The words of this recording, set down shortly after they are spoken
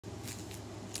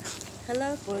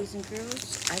Hello, boys and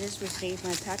girls. I just received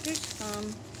my package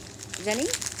from ZENNI.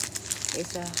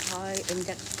 It's a high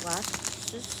index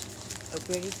glasses, are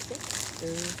pretty thick.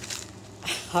 They're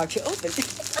hard to open.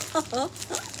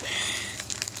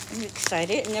 I'm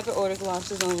excited. I never order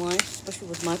glasses online, especially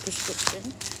with my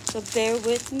prescription. So bear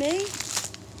with me.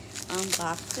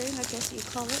 Unboxing, I guess you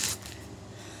call it.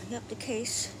 Yep, the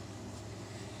case.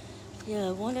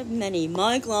 Yeah, one of many.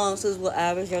 My glasses will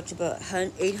average out to about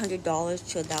 $800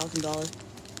 to $1,000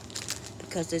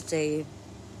 because it's a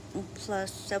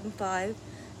plus 7.5,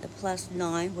 a plus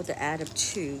 9 with an add of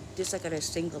 2. This I got a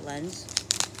single lens.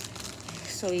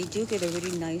 So you do get a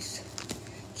really nice,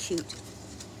 cute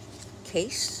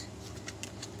case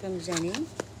from ZENNI.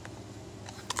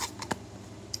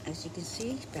 As you can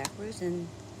see, backwards, and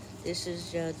this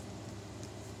is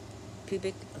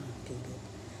pubic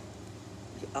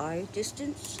eye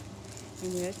distance,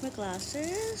 and there's my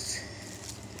glasses.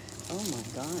 Oh my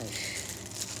gosh.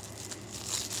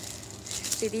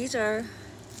 See, these are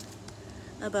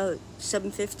about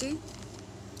 $750.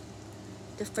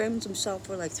 The frames themselves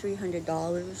were like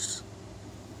 $300,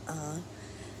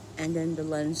 and then the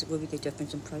lens will be the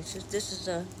difference in prices. This is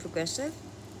a progressive,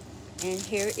 and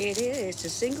here it is, a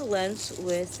single lens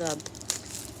with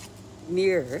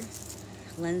mirror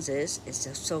lenses. It's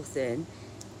just so thin,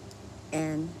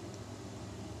 and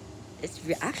it's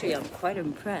actually, I'm quite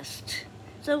impressed.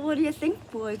 So what do you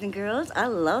think, boys and girls? I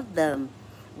love them.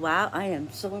 Wow, I am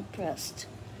so impressed.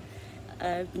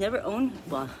 I've never owned,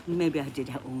 well, maybe I did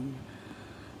own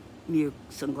mirror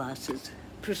sunglasses,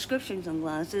 prescription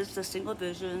sunglasses, the single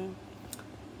vision.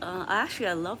 Actually,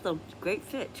 I love them. Great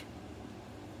fit.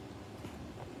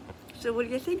 So what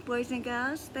do you think, boys and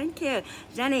girls? Thank you.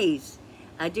 ZENNI's.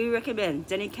 I do recommend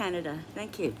ZENNI Canada.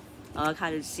 Thank you. I'll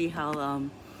kind of see how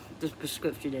this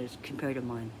prescription is compared to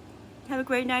mine. Have a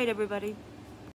great night, everybody.